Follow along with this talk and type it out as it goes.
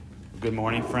Good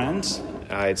morning, friends.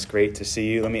 It's great to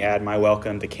see you. Let me add my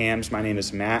welcome to Cam's. My name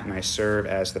is Matt, and I serve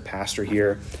as the pastor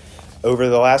here. Over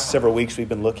the last several weeks, we've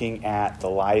been looking at the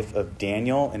life of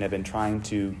Daniel and have been trying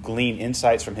to glean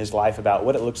insights from his life about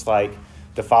what it looks like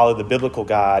to follow the biblical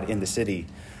God in the city.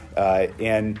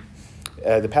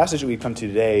 The passage that we've come to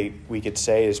today, we could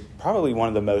say, is probably one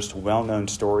of the most well-known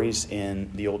stories in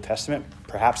the Old Testament,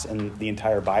 perhaps in the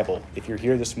entire Bible. If you're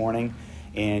here this morning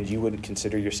and you wouldn't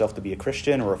consider yourself to be a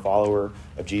Christian or a follower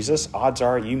of Jesus, odds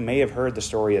are you may have heard the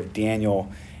story of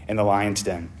Daniel and the lion's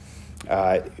den.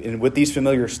 And with these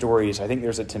familiar stories, I think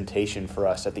there's a temptation for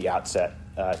us at the outset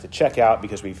to check out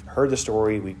because we've heard the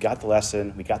story, we've got the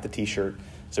lesson, we got the t-shirt,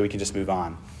 so we can just move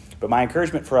on. But my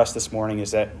encouragement for us this morning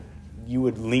is that you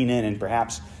would lean in and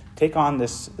perhaps take on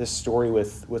this story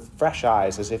with fresh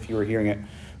eyes as if you were hearing it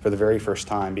for the very first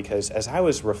time. Because as I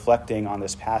was reflecting on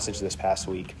this passage this past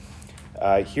week,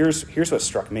 here's what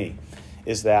struck me,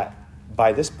 is that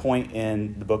by this point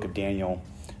in the book of Daniel,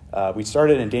 we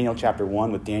started in Daniel chapter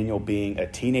 1 with Daniel being a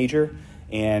teenager,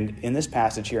 and in this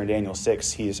passage here in Daniel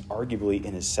 6, he is arguably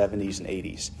in his 70s and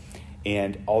 80s.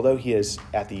 And although he is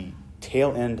at the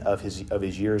tail end of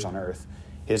his years on earth,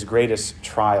 his greatest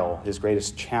trial, his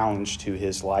greatest challenge to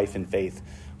his life and faith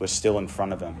was still in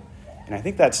front of him. And I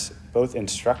think that's both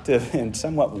instructive and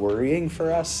somewhat worrying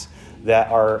for us, that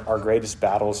our greatest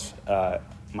battles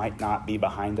might not be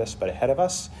behind us, but ahead of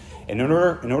us. And in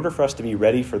order for us to be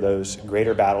ready for those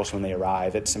greater battles when they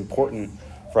arrive, it's important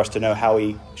for us to know how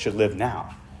we should live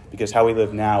now, because how we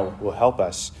live now will help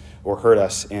us or hurt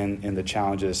us in the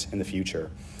challenges in the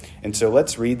future. And so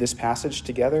let's read this passage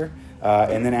together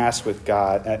and then ask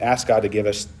God to give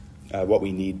us what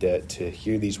we need to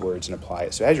hear these words and apply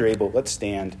it. So as you're able, let's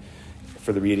stand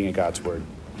for the reading of God's word.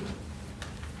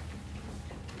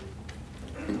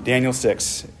 Daniel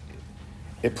 6.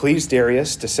 It pleased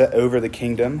Darius to set over the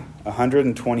kingdom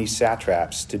 120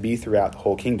 satraps to be throughout the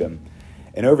whole kingdom,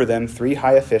 and over them 3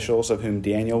 high officials, of whom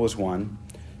Daniel was one,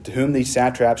 to whom these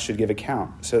satraps should give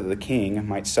account, so that the king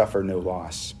might suffer no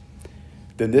loss.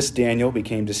 Then this Daniel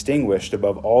became distinguished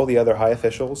above all the other high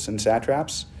officials and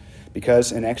satraps,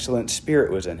 because an excellent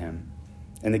spirit was in him,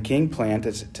 and the king planned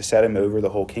to set him over the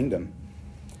whole kingdom.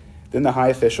 Then the high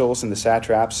officials and the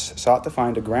satraps sought to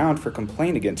find a ground for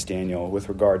complaint against Daniel with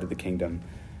regard to the kingdom,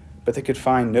 but they could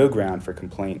find no ground for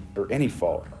complaint or any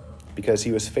fault, because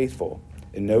he was faithful,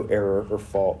 and no error or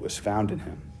fault was found in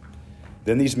him.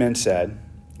 Then these men said,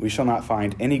 "We shall not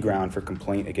find any ground for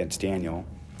complaint against Daniel,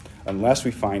 unless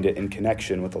we find it in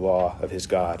connection with the law of his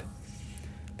God."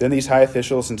 Then these high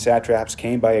officials and satraps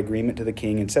came by agreement to the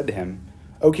king and said to him,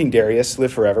 "O King Darius,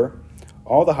 live forever.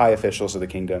 All the high officials of the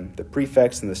kingdom, the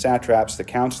prefects and the satraps, the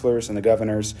counselors and the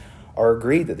governors, are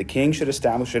agreed that the king should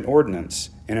establish an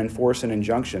ordinance and enforce an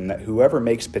injunction that whoever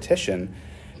makes petition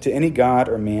to any god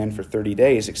or man for 30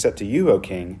 days, except to you, O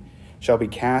king, shall be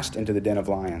cast into the den of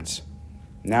lions.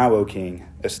 Now, O king,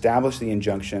 establish the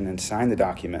injunction and sign the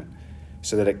document,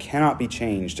 so that it cannot be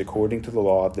changed according to the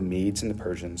law of the Medes and the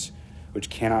Persians, which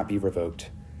cannot be revoked."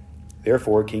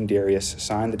 Therefore, King Darius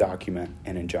signed the document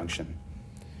and injunction.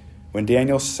 When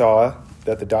Daniel saw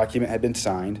that the document had been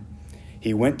signed,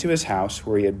 he went to his house,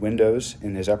 where he had windows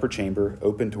in his upper chamber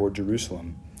open toward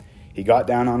Jerusalem. He got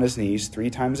down on his knees 3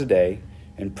 times a day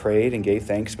and prayed and gave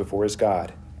thanks before his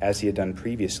God, as he had done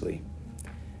previously.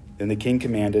 Then the king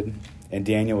commanded, and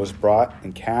Daniel was brought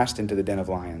and cast into the den of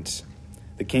lions.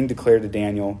 The king declared to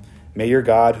Daniel, "May your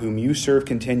God, whom you serve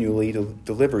continually,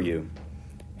 deliver you."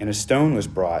 And a stone was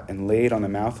brought and laid on the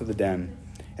mouth of the den,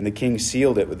 and the king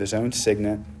sealed it with his own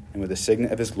signet and with the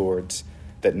signet of his lords,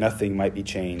 that nothing might be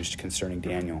changed concerning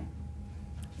Daniel.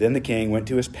 Then the king went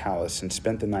to his palace and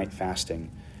spent the night fasting.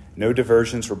 No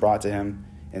diversions were brought to him,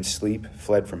 and sleep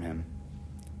fled from him.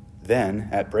 Then,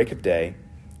 at break of day,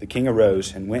 the king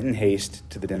arose and went in haste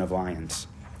to the den of lions.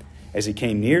 As he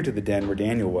came near to the den where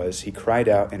Daniel was, he cried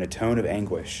out in a tone of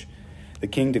anguish. The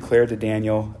king declared to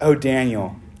Daniel, "O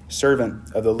Daniel,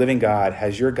 servant of the living God,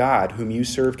 has your God, whom you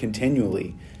serve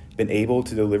continually, been able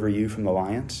to deliver you from the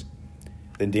lions?"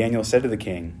 Then Daniel said to the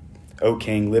king, "O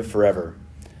king, live forever.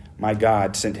 My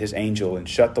God sent his angel and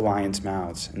shut the lions'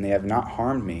 mouths, and they have not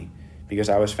harmed me, because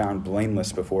I was found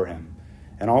blameless before him.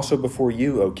 And also before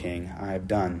you, O king, I have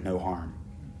done no harm."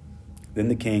 Then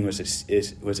the king was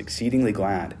exceedingly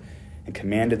glad, and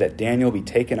commanded that Daniel be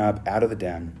taken up out of the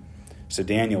den. So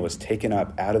Daniel was taken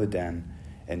up out of the den,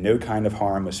 and no kind of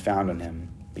harm was found on him,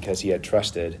 because he had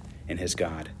trusted in his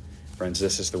God. Friends,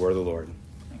 this is the word of the Lord.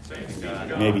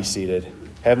 You may be seated.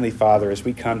 Heavenly Father, as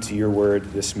we come to your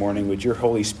word this morning, would your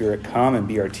Holy Spirit come and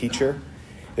be our teacher,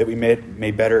 that we may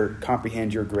better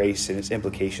comprehend your grace and its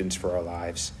implications for our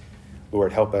lives.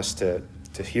 Lord, help us to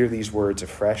hear these words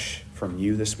afresh from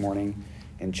you this morning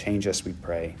and change us, we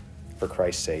pray, for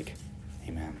Christ's sake.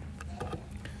 Amen.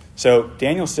 So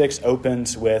Daniel 6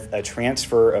 opens with a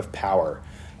transfer of power.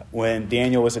 When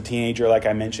Daniel was a teenager, like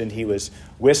I mentioned, he was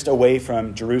whisked away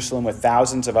from Jerusalem with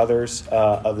thousands of others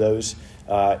of those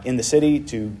in the city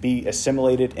to be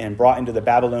assimilated and brought into the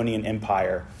Babylonian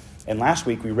Empire. And last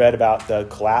week we read about the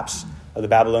collapse of the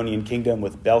Babylonian kingdom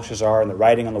with Belshazzar and the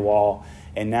writing on the wall.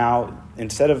 And now,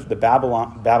 instead of the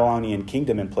Babylonian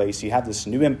kingdom in place, you have this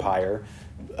new empire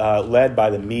led by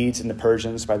the Medes and the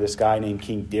Persians, by this guy named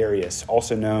King Darius,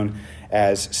 also known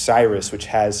as Cyrus, which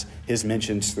has his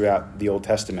mentions throughout the Old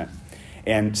Testament.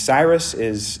 And Cyrus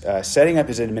is setting up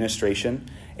his administration,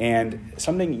 and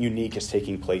something unique is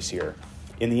taking place here.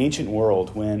 In the ancient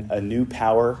world, when a new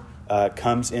power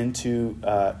comes into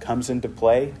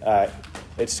play,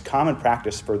 it's common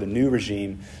practice for the new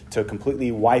regime to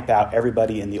completely wipe out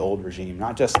everybody in the old regime,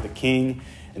 not just the king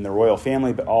and the royal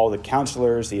family, but all the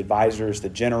counselors, the advisors, the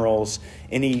generals,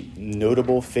 any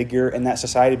notable figure in that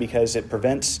society, because it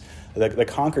prevents the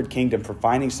conquered kingdom from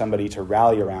finding somebody to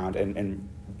rally around and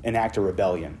enact a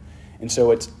rebellion. And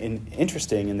so it's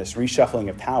interesting in this reshuffling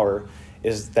of power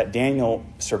is that Daniel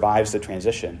survives the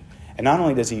transition. And not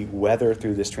only does he weather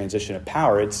through this transition of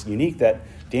power, it's unique that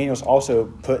Daniel's also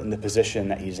put in the position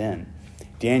that he's in.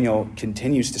 Daniel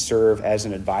continues to serve as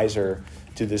an advisor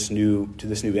to this new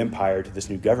empire, to this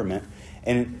new government,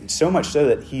 and so much so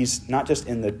that he's not just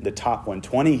in the top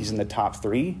 120, he's in the top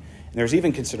 3. And there's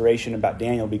even consideration about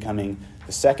Daniel becoming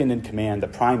the second in command, the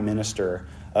prime minister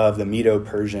of the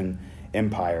Medo-Persian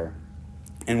Empire.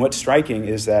 And what's striking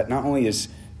is that not only is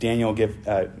Daniel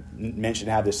mentioned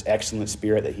to have this excellent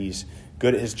spirit, that he's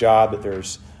good at his job,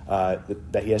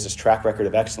 that he has this track record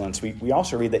of excellence. We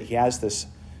also read that he has this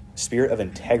spirit of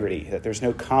integrity, that there's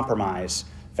no compromise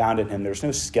found in him. There's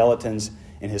no skeletons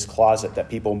in his closet that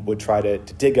people would try to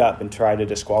dig up and try to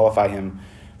disqualify him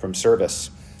from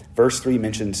service. Verse 3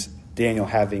 mentions Daniel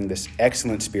having this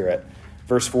excellent spirit.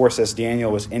 Verse 4 says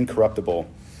Daniel was incorruptible.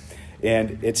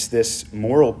 And it's this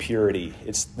moral purity,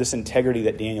 it's this integrity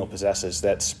that Daniel possesses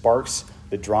that sparks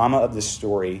the drama of this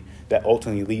story that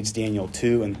ultimately leads Daniel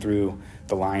to and through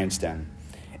the lion's den.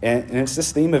 And it's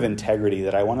this theme of integrity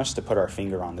that I want us to put our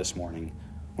finger on this morning.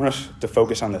 I want us to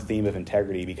focus on the theme of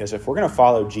integrity, because if we're going to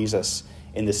follow Jesus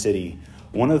in the city,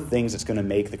 one of the things that's going to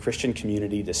make the Christian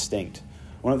community distinct,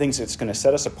 one of the things that's going to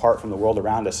set us apart from the world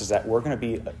around us, is that we're going to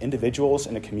be individuals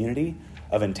in a community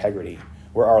of integrity,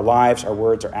 where our lives, our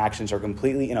words, our actions are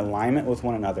completely in alignment with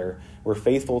one another. We're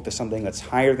faithful to something that's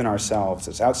higher than ourselves,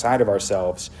 that's outside of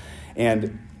ourselves.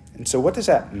 And so what does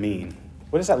that mean?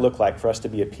 What does that look like for us to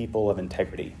be a people of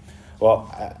integrity? Well,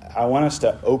 I want us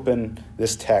to open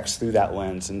this text through that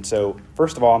lens. And so,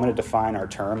 first of all, I'm going to define our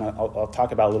term. I'll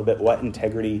talk about a little bit what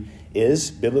integrity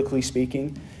is, biblically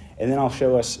speaking. And then I'll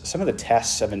show us some of the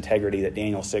tests of integrity that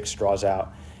Daniel 6 draws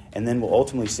out. And then we'll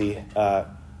ultimately see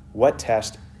what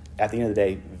test, at the end of the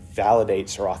day,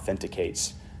 validates or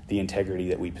authenticates the integrity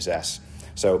that we possess.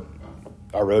 So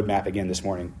our roadmap again this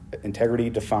morning: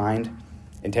 integrity defined,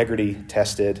 integrity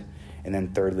tested, and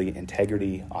then thirdly,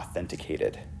 integrity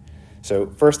authenticated. So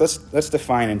first, let's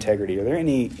define integrity. Are there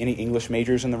any English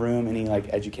majors in the room? Any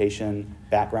education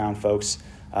background folks?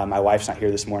 My wife's not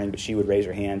here this morning, but she would raise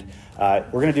her hand. We're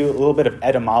going to do a little bit of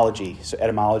etymology. So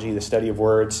etymology, the study of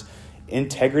words.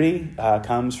 Integrity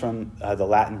comes from the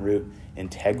Latin root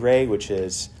integre,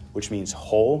 which means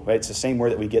whole. Right? It's the same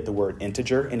word that we get the word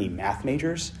integer. Any math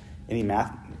majors? Any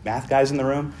math guys in the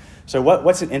room? So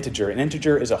what's an integer? An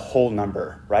integer is a whole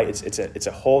number, right? It's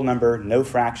a whole number, no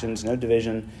fractions, no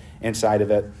division inside of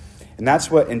it. And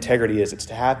that's what integrity is. It's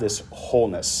to have this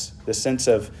wholeness, this sense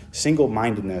of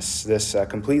single-mindedness, this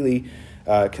completely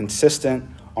consistent,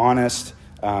 honest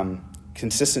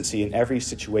consistency in every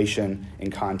situation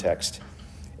and context.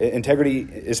 Integrity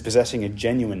is possessing a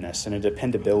genuineness and a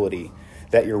dependability,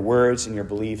 that your words and your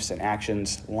beliefs and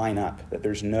actions line up, that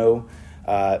there's no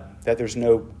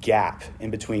gap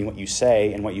in between what you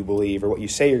say and what you believe, or what you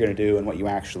say you're going to do and what you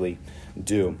actually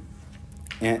do.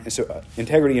 And so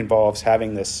integrity involves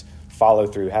having this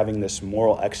follow-through, having this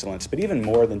moral excellence, but even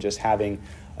more than just having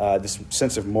this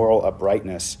sense of moral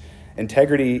uprightness.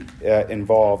 Integrity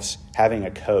involves having a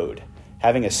code,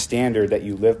 having a standard that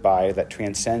you live by that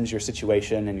transcends your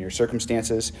situation and your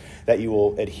circumstances, that you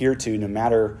will adhere to no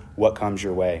matter what comes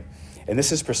your way. And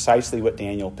this is precisely what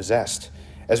Daniel possessed.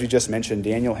 As we just mentioned,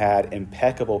 Daniel had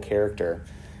impeccable character.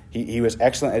 He was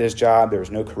excellent at his job. There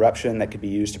was no corruption that could be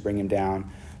used to bring him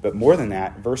down. But more than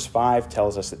that, verse 5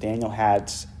 tells us that Daniel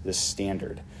had this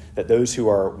standard. that those who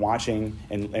are watching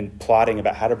and plotting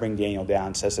about how to bring Daniel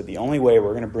down says that the only way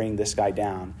we're going to bring this guy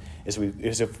down is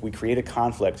if we create a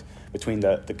conflict between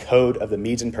the code of the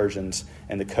Medes and Persians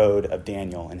and the code of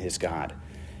Daniel and his God.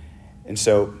 And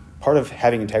so part of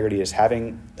having integrity is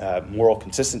having moral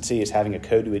consistency, is having a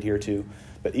code to adhere to.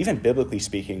 But even biblically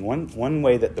speaking, one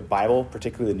way that the Bible,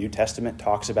 particularly the New Testament,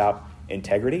 talks about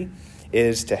integrity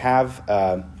is to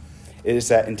have is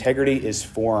that integrity is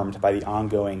formed by the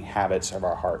ongoing habits of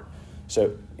our heart.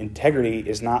 So integrity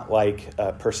is not like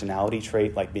a personality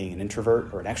trait like being an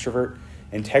introvert or an extrovert.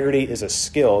 Integrity is a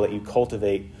skill that you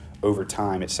cultivate over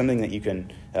time. It's something that you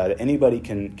can that anybody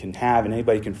can have, and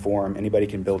anybody can form, anybody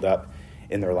can build up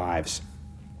in their lives.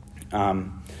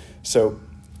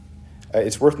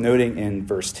 It's worth noting in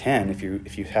verse 10, if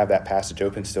you have that passage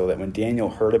open still, that when Daniel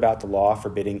heard about the law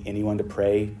forbidding anyone to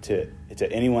pray to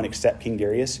anyone except King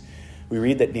Darius, we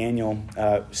read that Daniel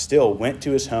still went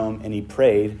to his home and he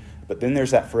prayed, but then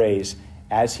there's that phrase,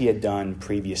 as he had done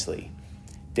previously.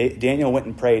 Daniel went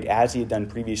and prayed as he had done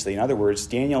previously. In other words,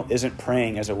 Daniel isn't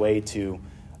praying as a way to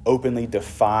openly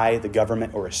defy the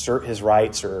government or assert his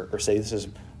rights or say this is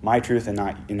my truth and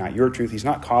not your truth. He's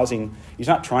not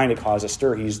trying to cause a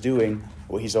stir. He's doing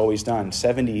what he's always done.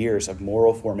 70 years of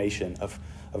moral formation, of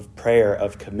prayer,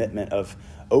 of commitment, of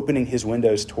opening his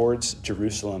windows towards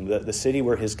Jerusalem, the city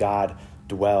where his God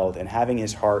dwelled, and having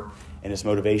his heart and his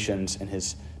motivations and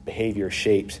his behavior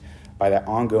shaped by that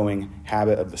ongoing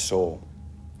habit of the soul.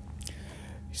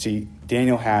 See,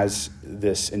 Daniel has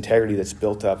this integrity that's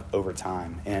built up over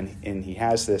time, and he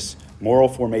has this moral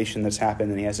formation that's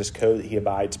happened, and he has this code that he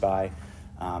abides by.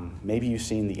 Maybe you've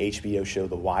seen the HBO show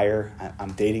The Wire.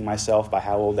 I'm dating myself by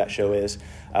how old that show is,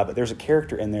 but there's a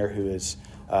character in there who is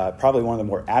probably one of the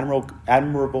more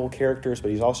admirable characters,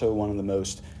 but he's also one of the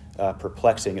most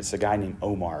perplexing. It's a guy named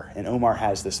Omar, and Omar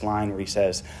has this line where he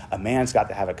says, a man's got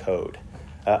to have a code.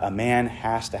 A man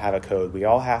has to have a code. We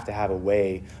all have to have a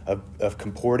way of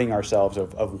comporting ourselves,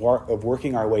 of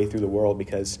working our way through the world,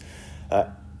 because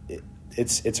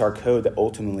it's our code that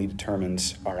ultimately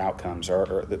determines our outcomes,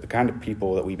 or the kind of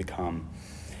people that we become.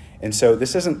 And so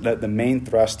this isn't the main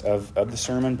thrust of the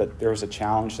sermon, but there was a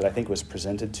challenge that I think was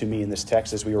presented to me in this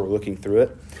text as we were looking through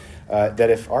it,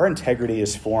 that if our integrity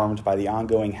is formed by the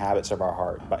ongoing habits of our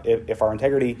heart, if our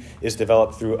integrity is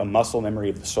developed through a muscle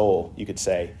memory of the soul, you could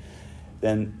say,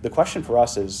 then the question for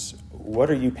us is, what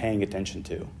are you paying attention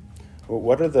to?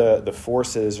 What are the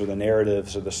forces or the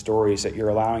narratives or the stories that you're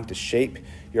allowing to shape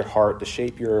your heart, to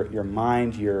shape your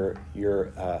mind, your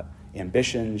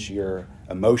ambitions, your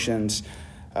emotions,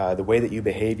 the way that you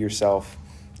behave yourself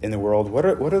in the world? What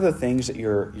are the things that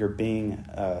you're being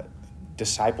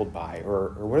discipled by, or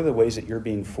what are the ways that you're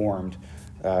being formed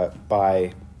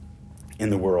by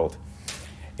in the world?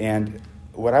 And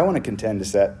what I want to contend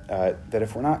is that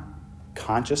if we're not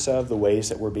conscious of the ways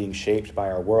that we're being shaped by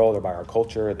our world or by our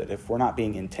culture, that if we're not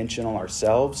being intentional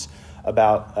ourselves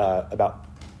about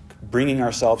bringing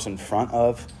ourselves in front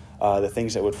of the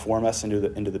things that would form us into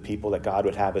the people that God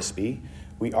would have us be,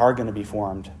 we are going to be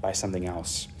formed by something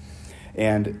else.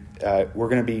 And we're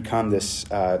going to become this,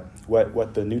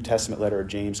 what the New Testament letter of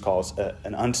James calls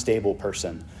an unstable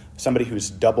person, somebody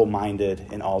who's double-minded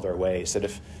in all their ways. That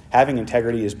if having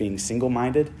integrity is being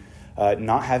single-minded,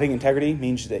 not having integrity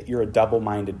means that you're a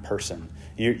double-minded person.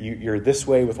 You're this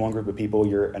way with one group of people,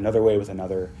 you're another way with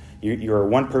another. You're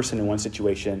one person in one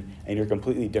situation, and you're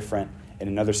completely different in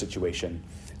another situation.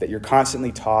 That you're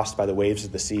constantly tossed by the waves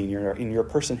of the sea, and you're a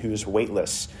person who is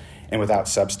weightless and without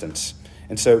substance.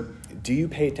 And so, do you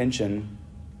pay attention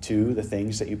to the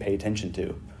things that you pay attention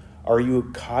to? Are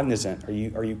you cognizant? Are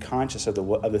you conscious of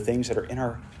the things that are in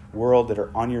our world, that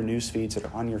are on your news feeds, that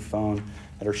are on your phone,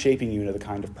 that are shaping you into the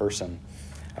kind of person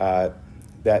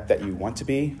that you want to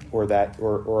be, or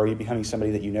are you becoming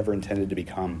somebody that you never intended to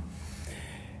become?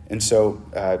 And so,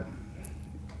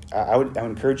 I would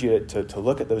encourage you to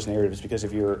look at those narratives, because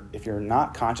if you're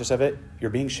not conscious of it,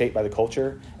 you're being shaped by the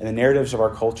culture, and the narratives of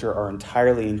our culture are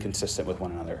entirely inconsistent with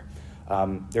one another.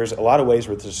 There's a lot of ways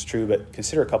where this is true, but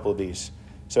consider a couple of these.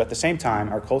 So at the same time,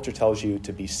 our culture tells you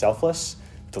to be selfless,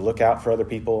 to look out for other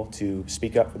people, to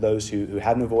speak up for those who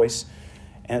have no voice.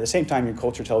 And at the same time, your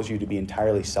culture tells you to be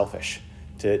entirely selfish,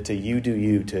 to you do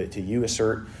you, to you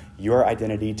assert your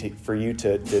identity, for you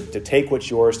to take what's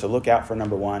yours, to look out for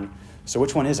number one. So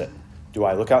which one is it? Do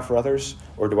I look out for others,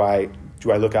 or do I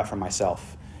look out for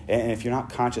myself? And if you're not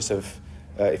conscious of,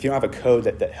 if you don't have a code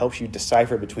that helps you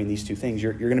decipher between these two things,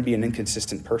 you're going to be an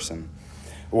inconsistent person.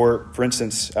 Or, for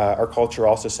instance, our culture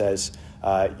also says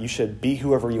you should be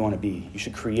whoever you want to be. You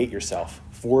should create yourself,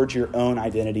 forge your own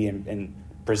identity, and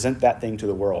present that thing to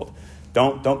the world.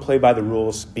 Don't play by the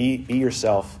rules. Be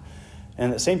yourself.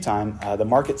 And at the same time, the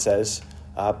market says,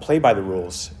 play by the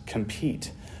rules,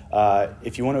 compete.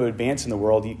 If you want to advance in the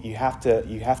world, you have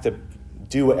to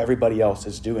do what everybody else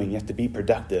is doing. You have to be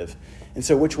productive. And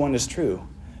so which one is true?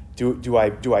 Do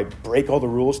I break all the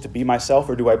rules to be myself,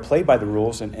 or do I play by the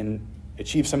rules and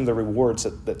achieve some of the rewards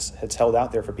that's held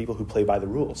out there for people who play by the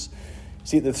rules?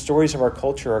 See, the stories of our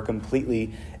culture are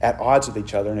completely at odds with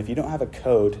each other, and if you don't have a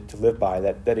code to live by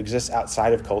that exists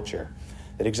outside of culture,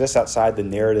 that exists outside the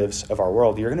narratives of our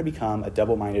world, you're going to become a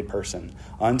double-minded person,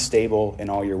 unstable in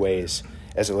all your ways,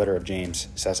 as the letter of James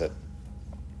says it.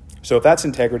 So if that's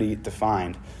integrity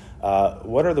defined,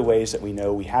 what are the ways that we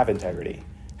know we have integrity?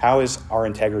 How is our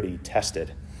integrity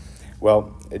tested?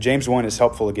 Well, James 1 is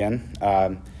helpful again.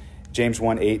 James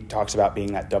 1:8 talks about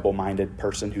being that double-minded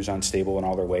person who's unstable in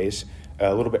all their ways.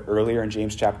 A little bit earlier in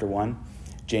James chapter 1,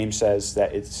 James says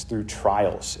that it's through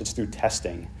trials, it's through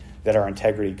testing that our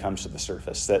integrity comes to the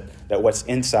surface, that what's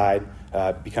inside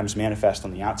becomes manifest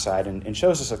on the outside and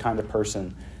shows us the kind of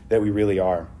person that we really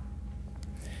are.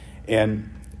 And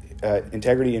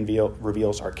integrity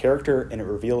reveals our character, and it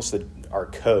reveals our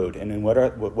code, and then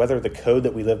whether the code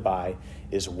that we live by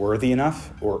is worthy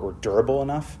enough or durable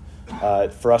enough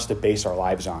for us to base our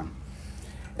lives on.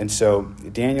 And so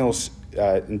Daniel's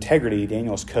integrity,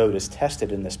 Daniel's code, is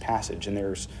tested in this passage, and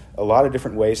there's a lot of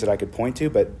different ways that I could point to,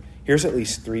 but here's at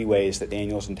least 3 ways that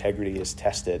Daniel's integrity is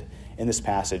tested in this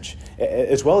passage,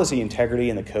 as well as the integrity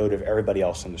and the code of everybody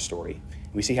else in the story.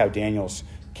 We see how Daniel's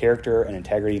character and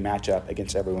integrity match up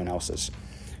against everyone else's.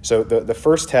 So the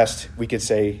first test we could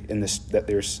say in this that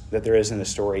there is in the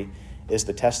story is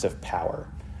the test of power.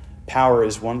 Power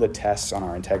is one of the tests on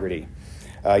our integrity.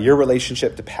 Your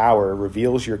relationship to power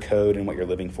reveals your code and what you're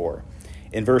living for.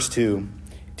 In verse 2,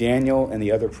 Daniel and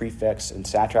the other prefects and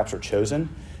satraps are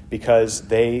chosen because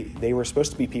they were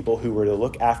supposed to be people who were to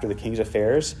look after the king's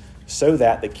affairs so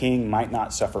that the king might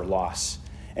not suffer loss.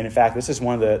 And in fact, this is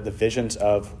one of the visions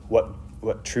of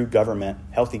what true government,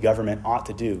 healthy government ought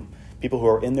to do. People who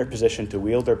are in their position to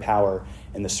wield their power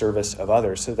in the service of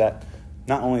others so that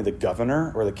not only the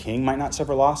governor or the king might not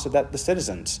suffer loss, so that the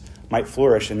citizens might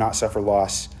flourish and not suffer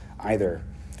loss either.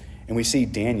 And we see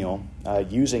Daniel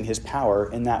using his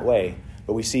power in that way,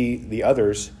 but we see the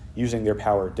others using their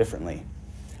power differently.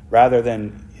 Rather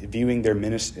than viewing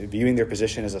their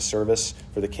position as a service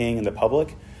for the king and the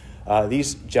public,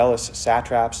 these jealous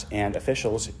satraps and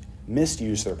officials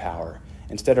misuse their power.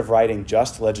 Instead of writing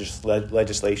just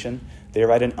legislation, they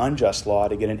write an unjust law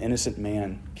to get an innocent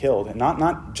man killed. And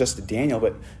not just Daniel,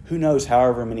 but who knows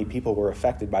however many people were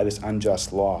affected by this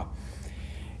unjust law.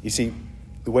 You see,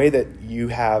 the way that you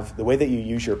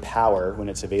use your power when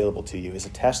it's available to you is a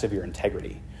test of your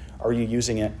integrity. Are you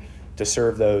using it to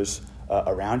serve those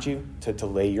around you, to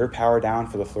lay your power down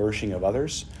for the flourishing of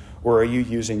others? Or are you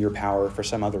using your power for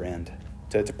some other end,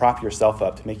 to prop yourself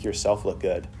up, to make yourself look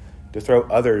good, to throw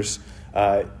others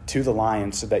to the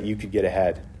lions so that you could get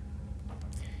ahead?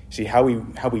 See, how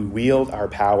we wield our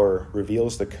power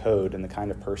reveals the code and the kind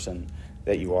of person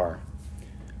that you are.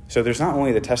 So there's not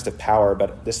only the test of power,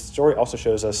 but this story also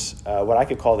shows us what I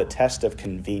could call the test of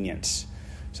convenience.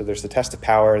 So there's the test of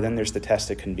power, then there's the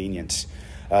test of convenience.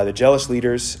 The jealous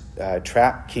leaders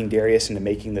trapped King Darius into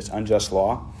making this unjust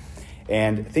law.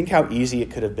 And think how easy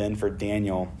it could have been for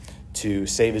Daniel to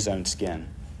save his own skin.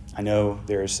 I know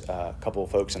there's a couple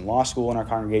of folks in law school in our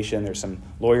congregation. There's some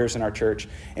lawyers in our church,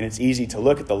 and it's easy to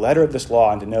look at the letter of this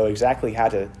law and to know exactly how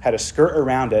to skirt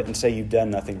around it and say you've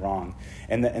done nothing wrong.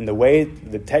 And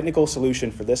the technical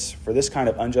solution for this kind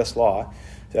of unjust law,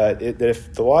 that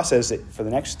if the law says that for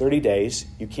the next 30 days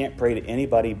you can't pray to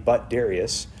anybody but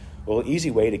Darius, well, an easy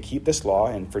way to keep this law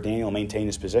and for Daniel to maintain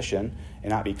his position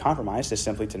and not be compromised is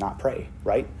simply to not pray,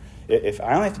 right? If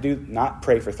I only have to not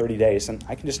pray for 30 days, then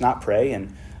I can just not pray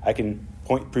and I can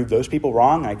prove those people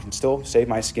wrong. I can still save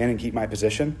my skin and keep my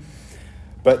position.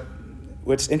 But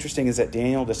what's interesting is that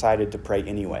Daniel decided to pray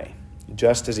anyway,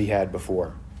 just as he had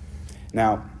before.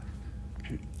 Now,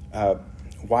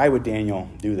 why would Daniel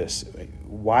do this?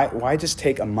 Why just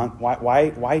take a month?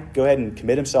 Why go ahead and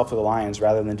commit himself to the lions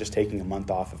rather than just taking a month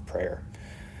off of prayer?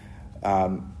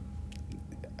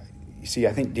 You see,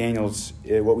 I think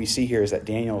what we see here is that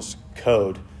Daniel's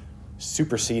code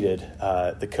superseded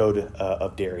the code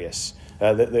of Darius.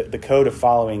 The code of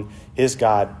following his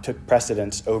God took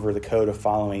precedence over the code of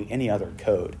following any other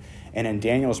code. And in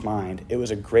Daniel's mind, it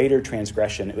was a greater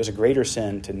transgression. It was a greater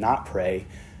sin to not pray,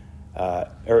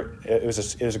 or it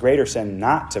was a greater sin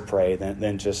not to pray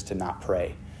than just to not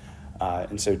pray.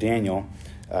 And so Daniel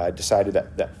decided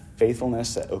that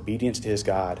faithfulness, that obedience to his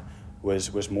God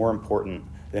was more important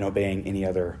than obeying any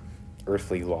other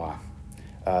earthly law.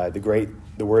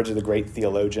 The words of the great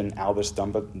theologian Albus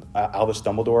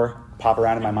Dumbledore pop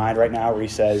around in my mind right now, where he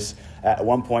says, at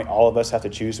one point, all of us have to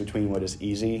choose between what is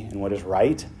easy and what is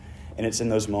right. And it's in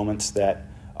those moments that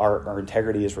our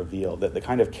integrity is revealed, that the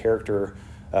kind of character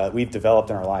we've developed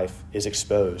in our life is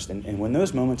exposed. And when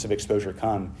those moments of exposure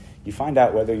come, you find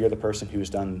out whether you're the person who's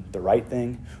done the right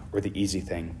thing or the easy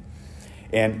thing.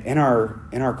 And in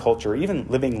our culture, even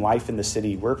living life in the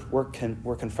city, we're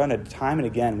confronted time and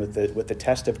again with the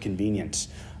test of convenience,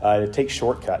 to take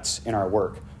shortcuts in our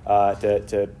work,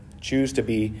 to choose to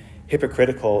be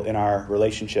hypocritical in our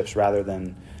relationships rather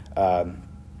than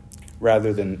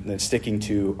sticking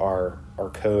to our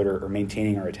code or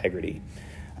maintaining our integrity.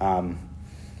 And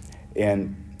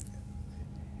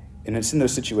it's in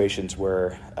those situations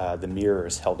where the mirror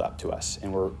is held up to us,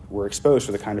 and we're exposed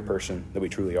to the kind of person that we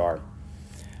truly are.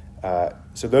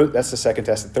 So that's the second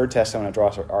test. The third test I want to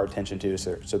draw our attention to.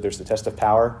 So there's the test of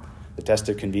power, the test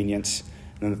of convenience,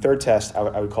 and then the third test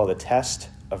I would call the test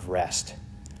of rest.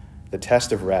 The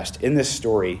test of rest. In this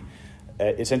story,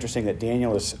 it's interesting that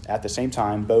Daniel is at the same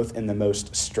time both in the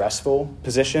most stressful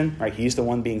position, right? He's the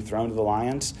one being thrown to the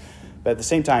lions, but at the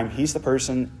same time, he's the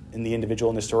person in the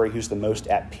individual in the story who's the most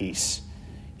at peace.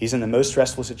 He's in the most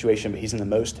stressful situation, but he's in the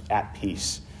most at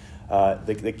peace.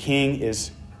 The king is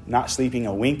not sleeping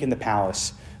a wink in the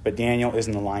palace, but Daniel is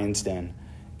in the lion's den,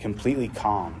 completely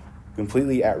calm,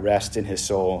 completely at rest in his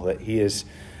soul. That he's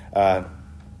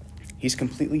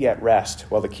completely at rest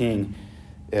while the king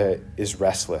is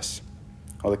restless.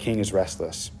 While the king is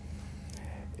restless.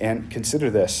 And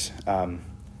consider this,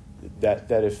 that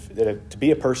to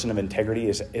be a person of integrity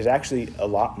is actually a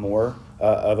lot more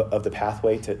of the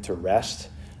pathway to rest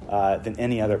than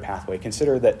any other pathway.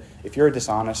 Consider that if you're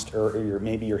dishonest or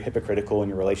maybe you're hypocritical in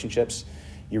your relationships,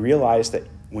 you realize that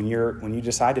when you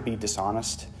decide to be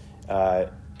dishonest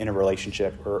in a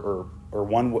relationship or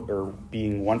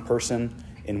being one person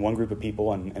in one group of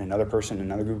people and another person in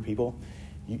another group of people,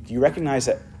 you recognize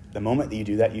that the moment that you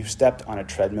do that, you've stepped on a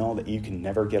treadmill that you can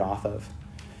never get off of.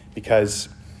 Because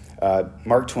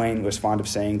Mark Twain was fond of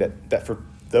saying that for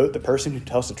the person who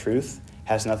tells the truth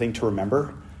has nothing to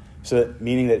remember. So that,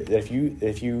 meaning that if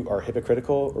you are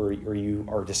hypocritical or you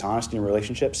are dishonest in your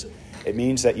relationships, it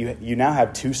means that you now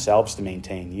have two selves to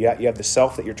maintain. You have the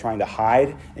self that you're trying to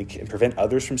hide and prevent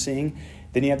others from seeing.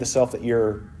 Then you have the self that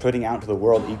you're putting out into the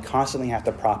world that you constantly have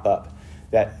to prop up.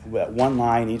 That one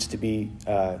lie needs to be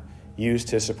used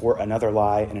to support another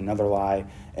lie and another lie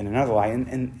and another lie.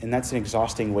 And that's an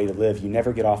exhausting way to live. You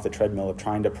never get off the treadmill of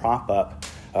trying to prop up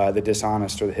the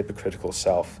dishonest or the hypocritical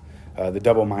self. The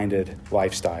double-minded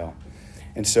lifestyle.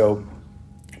 And so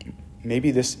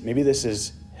maybe this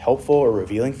is helpful or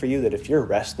revealing for you, that if you're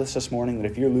restless this morning,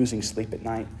 that if you're losing sleep at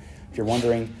night, if you're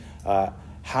wondering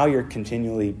how you're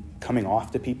continually coming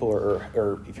off to people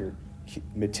or if you're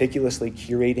meticulously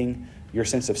curating your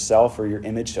sense of self or your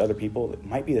image to other people,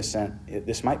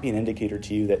 this might be an indicator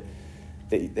to you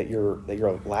that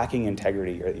you're lacking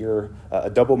integrity, or that you're a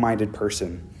double-minded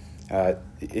person.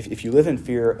 If you live in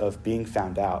fear of being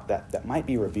found out, that might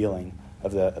be revealing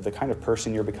of the kind of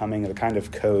person you're becoming, or the kind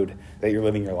of code that you're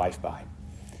living your life by.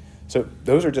 So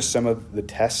those are just some of the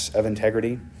tests of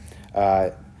integrity.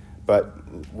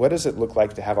 But what does it look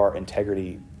like to have our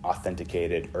integrity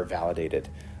authenticated or validated?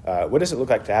 What does it look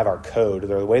like to have our code,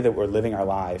 or the way that we're living our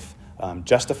life,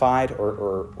 justified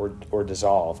or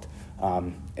dissolved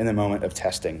in the moment of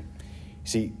testing?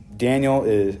 See,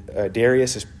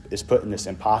 Darius is put in this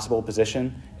impossible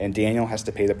position, and Daniel has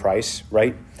to pay the price,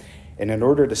 right? And in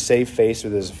order to save face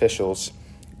with his officials,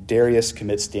 Darius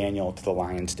commits Daniel to the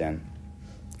lion's den.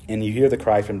 And you hear the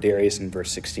cry from Darius in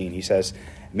verse 16. He says,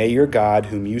 "May your God,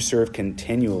 whom you serve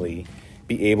continually,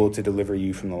 be able to deliver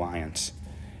you from the lions."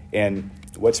 And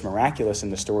what's miraculous in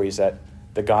the story is that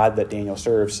the God that Daniel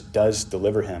serves does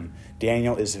deliver him.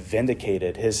 Daniel is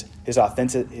vindicated. His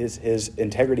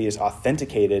integrity is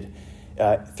authenticated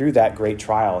through that great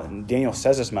trial. And Daniel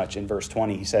says as much in verse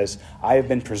 20. He says, "I have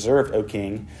been preserved, O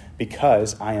king,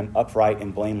 because I am upright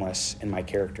and blameless in my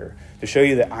character." To show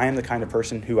you that I am the kind of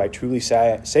person who I truly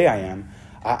say I am,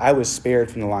 I was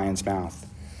spared from the lion's mouth.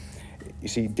 You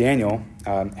see, Daniel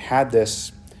had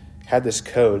this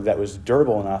code that was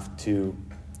durable enough to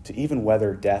even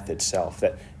weather death itself,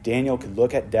 that Daniel could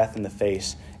look at death in the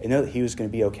face and know that he was going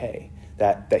to be okay,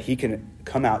 that he can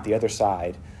come out the other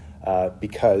side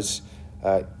because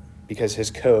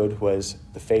his code was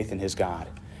the faith in his God.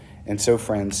 And so,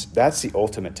 friends, that's the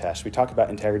ultimate test. We talk about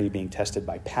integrity being tested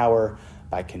by power,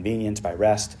 by convenience, by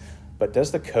rest, but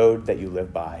does the code that you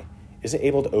live by, is it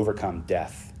able to overcome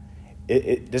death?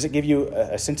 Does it give you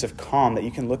a sense of calm that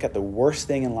you can look at the worst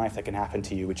thing in life that can happen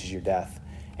to you, which is your death,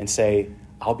 and say,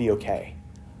 I'll be okay.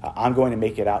 I'm going to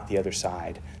make it out the other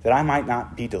side. That I might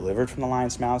not be delivered from the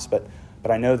lion's mouths, but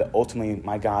I know that ultimately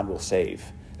my God will save,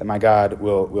 that my God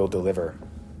will deliver.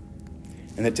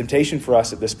 And the temptation for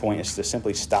us at this point is to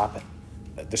simply stop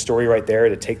the story right there,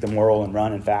 to take the moral and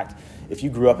run. In fact, if you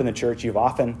grew up in the church, you've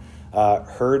often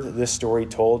heard this story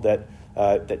told that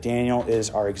Daniel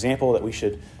is our example, that we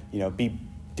should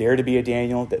dare to be a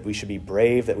Daniel, that we should be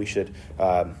brave, that we should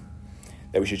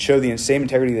show the same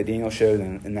integrity that Daniel showed,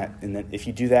 and that if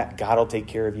you do that, God will take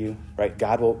care of you, right?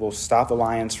 God will stop the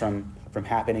lions from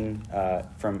happening,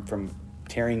 from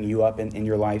tearing you up in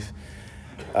your life.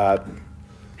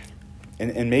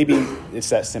 And maybe it's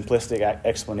that simplistic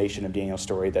explanation of Daniel's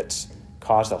story that's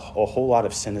caused a whole lot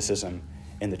of cynicism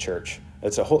in the church.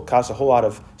 It's caused a whole lot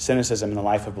of cynicism in the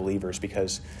life of believers,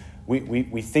 because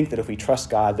we think that if we trust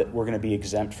God, that we're going to be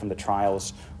exempt from the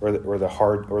trials or the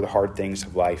hard things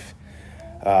of life.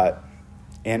 And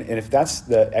if that's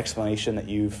the explanation that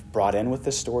you've brought in with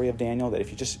this story of Daniel, that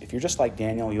if you're just like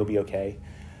Daniel, you'll be okay.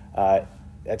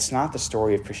 That's not the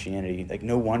story of Christianity. Like,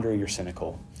 no wonder you're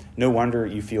cynical. No wonder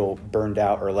you feel burned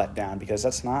out or let down, because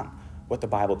that's not what the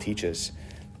Bible teaches.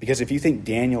 Because if you think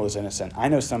Daniel is innocent, I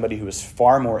know somebody who is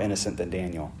far more innocent than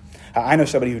Daniel. I know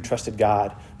somebody who trusted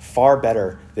God far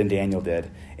better than Daniel did,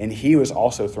 and he was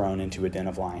also thrown into a den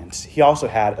of lions. He also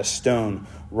had a stone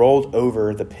rolled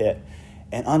over the pit,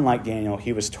 and unlike Daniel,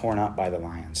 he was torn up by the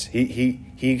lions. He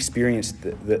experienced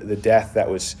the death that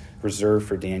was reserved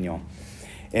for Daniel.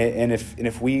 And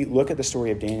if we look at the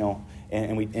story of Daniel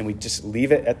and we just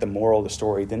leave it at the moral of the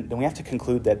story, then we have to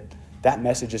conclude that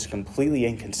message is completely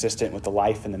inconsistent with the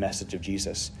life and the message of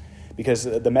Jesus. Because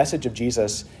the message of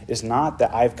Jesus is not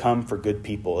that I've come for good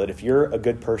people, that if you're a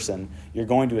good person, you're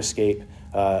going to escape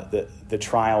the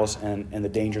trials and the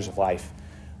dangers of life.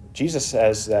 Jesus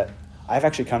says that I've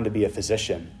actually come to be a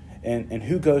physician. And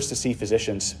who goes to see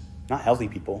physicians? Not healthy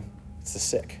people, it's the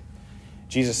sick.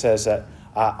 Jesus says that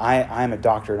I'm a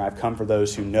doctor, and I've come for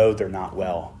those who know they're not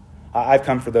well. I've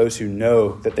come for those who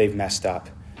know that they've messed up.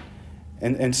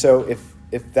 And so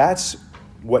if that's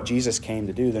what Jesus came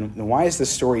to do, then why is this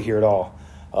story here at all?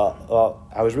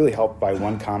 I was really helped by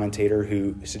one commentator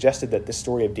who suggested that this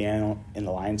story of Daniel in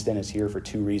the lion's den is here for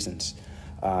two reasons.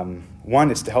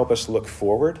 One is to help us look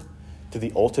forward to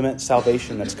the ultimate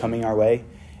salvation that's coming our way,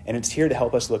 and it's here to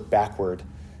help us look backward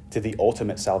to the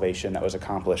ultimate salvation that was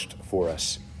accomplished for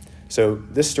us. So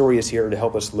this story is here to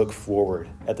help us look forward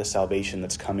at the salvation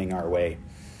that's coming our way.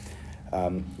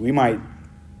 We might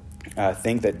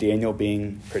think that Daniel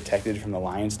being protected from the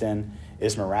lion's den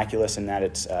is miraculous in that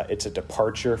it's a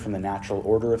departure from the natural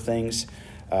order of things.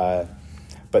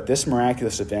 But this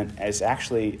miraculous event is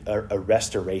actually a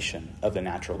restoration of the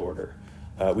natural order.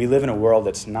 We live in a world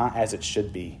that's not as it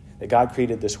should be. That God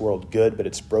created this world good, but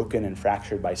it's broken and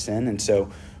fractured by sin. And so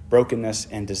brokenness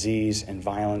and disease and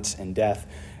violence and death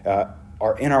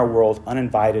are in our world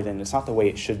uninvited, and it's not the way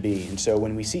it should be. And so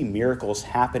when we see miracles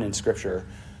happen in Scripture,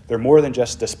 they're more than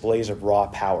just displays of raw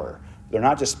power. They're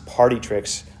not just party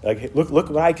tricks. Like, look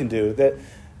what I can do.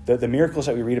 The miracles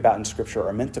that we read about in Scripture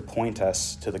are meant to point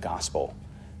us to the gospel.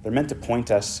 They're meant to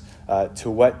point us to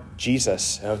what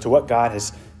Jesus, to what God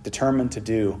has determined to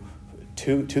do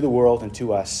to the world and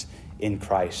to us in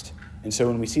Christ. And so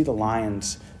when we see the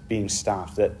lions being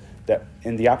stopped, that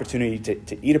in the opportunity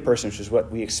to eat a person, which is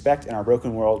what we expect in our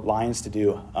broken world lions to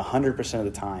do 100% of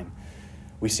the time,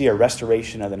 we see a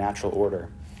restoration of the natural order.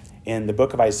 In the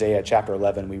book of Isaiah, chapter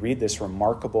 11, we read this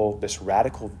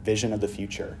radical vision of the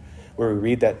future, where we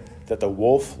read that the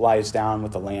wolf lies down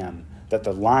with the lamb, that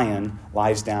the lion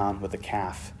lies down with the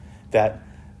calf, that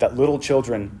little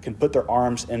children can put their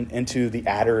arms into the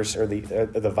adder's or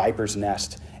the viper's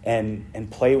nest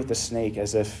and play with the snake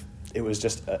as if it was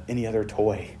just any other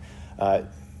toy.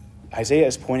 Isaiah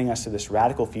is pointing us to this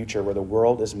radical future where the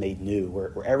world is made new,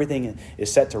 where everything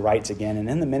is set to rights again. And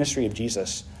in the ministry of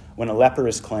Jesus, when a leper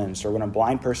is cleansed, or when a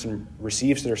blind person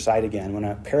receives their sight again, when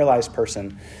a paralyzed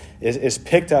person is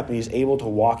picked up and he's able to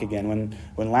walk again,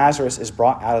 when Lazarus is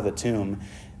brought out of the tomb,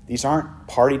 these aren't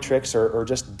party tricks or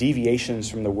just deviations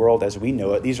from the world as we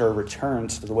know it. These are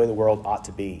returns to the way the world ought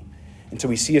to be. And so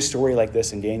we see a story like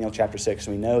this in Daniel chapter 6,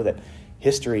 and we know that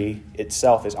history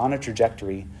itself is on a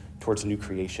trajectory towards new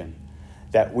creation,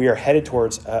 that we are headed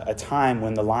towards a time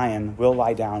when the lion will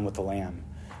lie down with the lamb,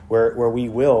 where we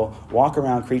will walk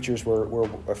around creatures we're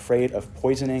afraid of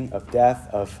poisoning, of death,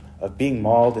 of being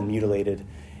mauled and mutilated,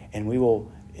 and we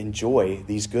will enjoy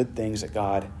these good things that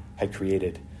God had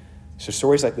created. So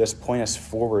stories like this point us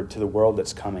forward to the world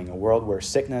that's coming, a world where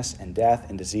sickness and death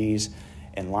and disease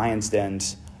and lions'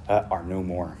 dens are no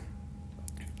more.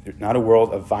 Not a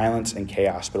world of violence and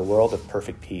chaos, but a world of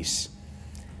perfect peace.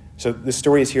 So this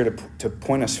story is here to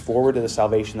point us forward to the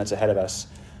salvation that's ahead of us.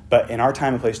 But in our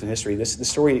time and place in history, the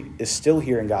story is still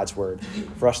here in God's word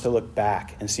for us to look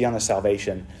back and see on the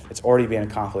salvation that's already been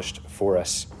accomplished for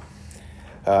us.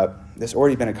 That's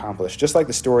already been accomplished. Just like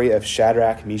the story of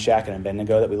Shadrach, Meshach, and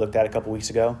Abednego that we looked at a couple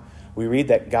weeks ago, we read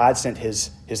that God sent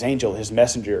his angel, his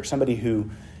messenger, somebody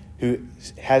who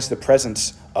has the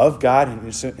presence of God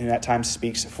and at times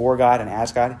speaks for God and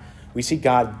as God. We see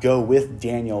God go with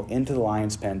Daniel into the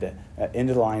lion's den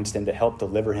to help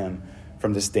deliver him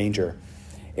from this danger.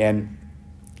 And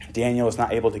Daniel is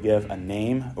not able to give a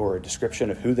name or a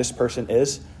description of who this person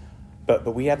is,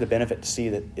 but we have the benefit to see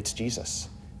that it's Jesus.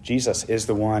 Jesus is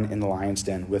the one in the lion's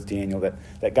den with Daniel,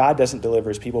 that God doesn't deliver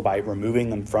his people by removing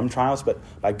them from trials, but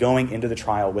by going into the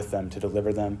trial with them to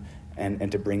deliver them and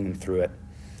to bring them through it.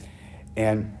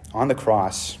 And on the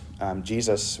cross,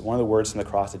 Jesus, one of the words on the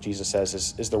cross that Jesus says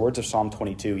is the words of Psalm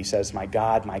 22. He says, my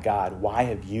God, why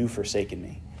have you forsaken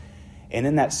me? And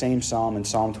in that same psalm, in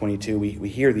Psalm 22, we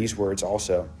hear these words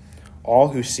also. All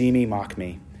who see me mock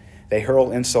me. They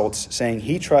hurl insults, saying,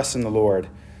 he trusts in the Lord.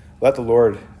 Let the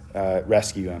Lord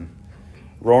rescue him.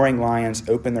 Roaring lions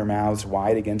open their mouths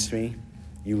wide against me.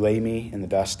 You lay me in the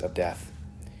dust of death.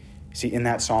 See, in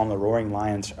that psalm, the roaring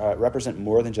lions represent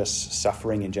more than just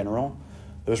suffering in general.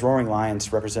 Those roaring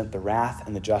lions represent the wrath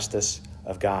and the justice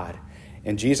of God.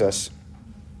 And Jesus,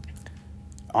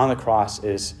 on the cross,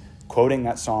 is quoting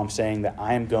that psalm, saying that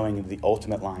I am going into the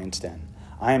ultimate lion's den.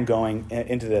 I am going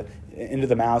into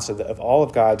the mouths of all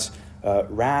of God's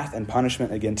wrath and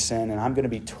punishment against sin, and I'm going to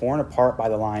be torn apart by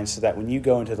the lions so that when you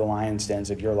go into the lion's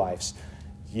dens of your lives,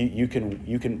 you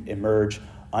can emerge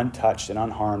untouched and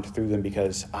unharmed through them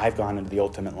because I've gone into the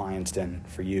ultimate lion's den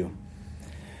for you.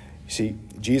 You see,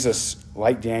 Jesus,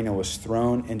 like Daniel, was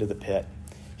thrown into the pit.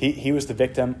 He was the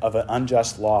victim of an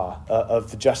unjust law,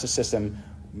 of the justice system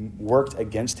worked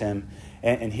against him,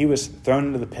 and he was thrown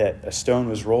into the pit. A stone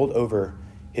was rolled over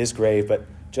his grave, but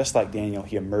just like Daniel,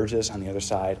 he emerges on the other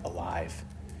side alive.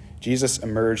 Jesus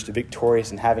emerged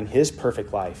victorious in having his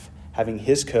perfect life, having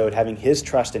his code, having his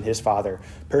trust in his Father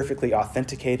perfectly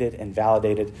authenticated and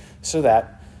validated, so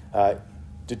that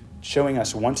showing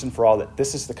us once and for all that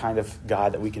this is the kind of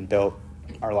God that we can build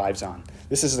our lives on.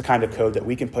 This is the kind of code that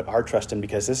we can put our trust in,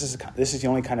 because this is the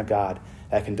only kind of God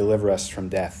that can deliver us from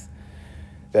death.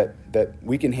 That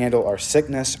we can handle our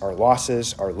sickness, our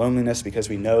losses, our loneliness, because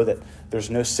we know that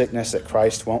there's no sickness that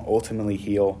Christ won't ultimately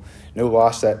heal, no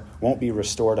loss that won't be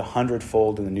restored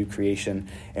 100-fold in the new creation,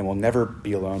 and we'll never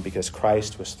be alone because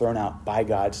Christ was thrown out by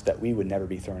God so that we would never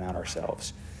be thrown out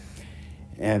ourselves.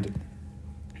 And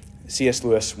C.S.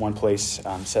 Lewis, one place,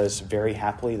 says very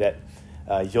happily that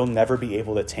you'll never be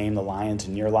able to tame the lions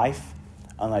in your life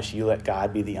unless you let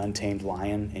God be the untamed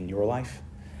lion in your life.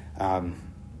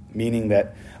 Meaning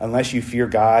that unless you fear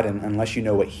God and unless you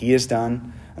know what he has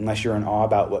done, unless you're in awe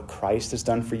about what Christ has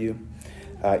done for you,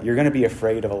 you're going to be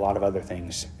afraid of a lot of other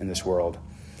things in this world.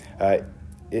 But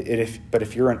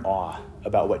if you're in awe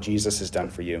about what Jesus has done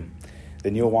for you,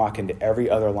 then you'll walk into every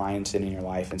other lion's den in your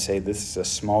life and say, this is a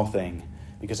small thing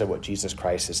because of what Jesus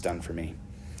Christ has done for me.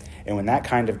 And when that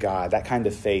kind of God, that kind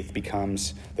of faith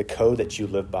becomes the code that you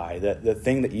live by, the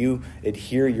thing that you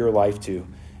adhere your life to,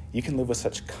 you can live with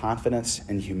such confidence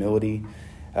and humility,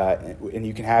 and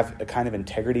you can have a kind of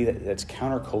integrity that's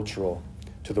countercultural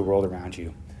to the world around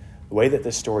you. The way that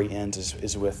this story ends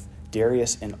is with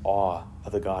Darius in awe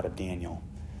of the God of Daniel.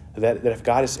 That if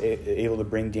God is able to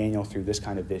bring Daniel through this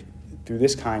kind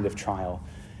of trial,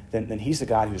 then he's the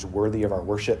God who's worthy of our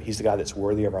worship. He's the God that's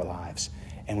worthy of our lives.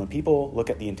 And when people look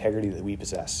at the integrity that we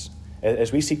possess,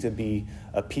 as we seek to be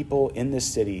a people in this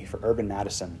city for urban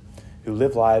Madison who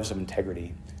live lives of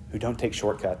integrity, who don't take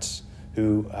shortcuts,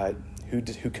 who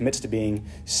commits to being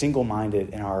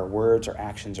single-minded in our words, our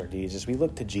actions, our deeds, as we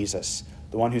look to Jesus,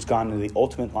 the one who's gone into the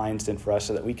ultimate lion's den for us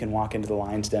so that we can walk into the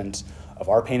lion's dens of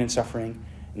our pain and suffering,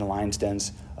 in the lion's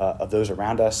dens of those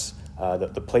around us,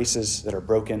 the places that are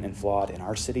broken and flawed in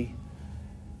our city.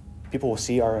 People will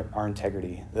see our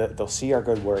integrity. They'll see our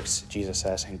good works, Jesus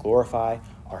says, and glorify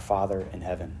our Father in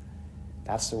heaven.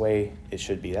 That's the way it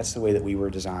should be. That's the way that we were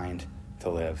designed to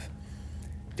live.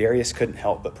 Darius couldn't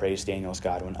help but praise Daniel's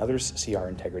God. When others see our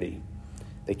integrity,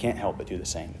 they can't help but do the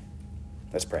same.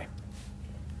 Let's pray.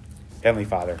 Heavenly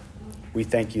Father, we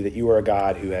thank you that you are a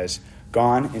God who has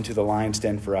gone into the lion's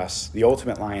den for us, the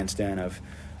ultimate lion's den of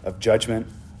judgment,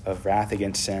 of wrath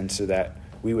against sin, so that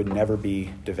we would never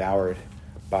be devoured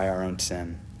by our own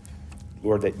sin.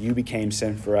 Lord, that you became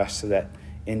sin for us so that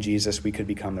in Jesus we could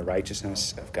become the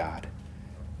righteousness of God.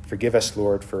 Forgive us,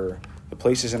 Lord, for the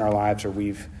places in our lives where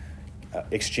we've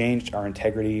exchanged our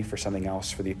integrity for something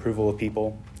else, for the approval of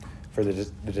people, for the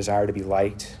desire to be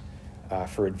liked,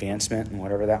 for advancement, and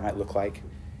whatever that might look like.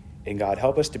 And God,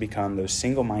 help us to become those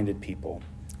single-minded people,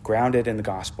 grounded in the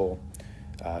gospel,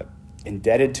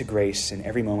 indebted to grace in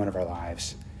every moment of our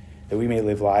lives, that we may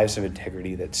live lives of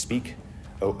integrity that speak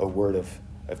a word of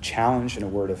challenge and a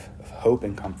word of hope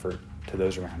and comfort to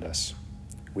those around us.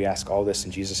 We ask all this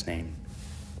in Jesus' name.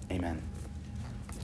 Amen.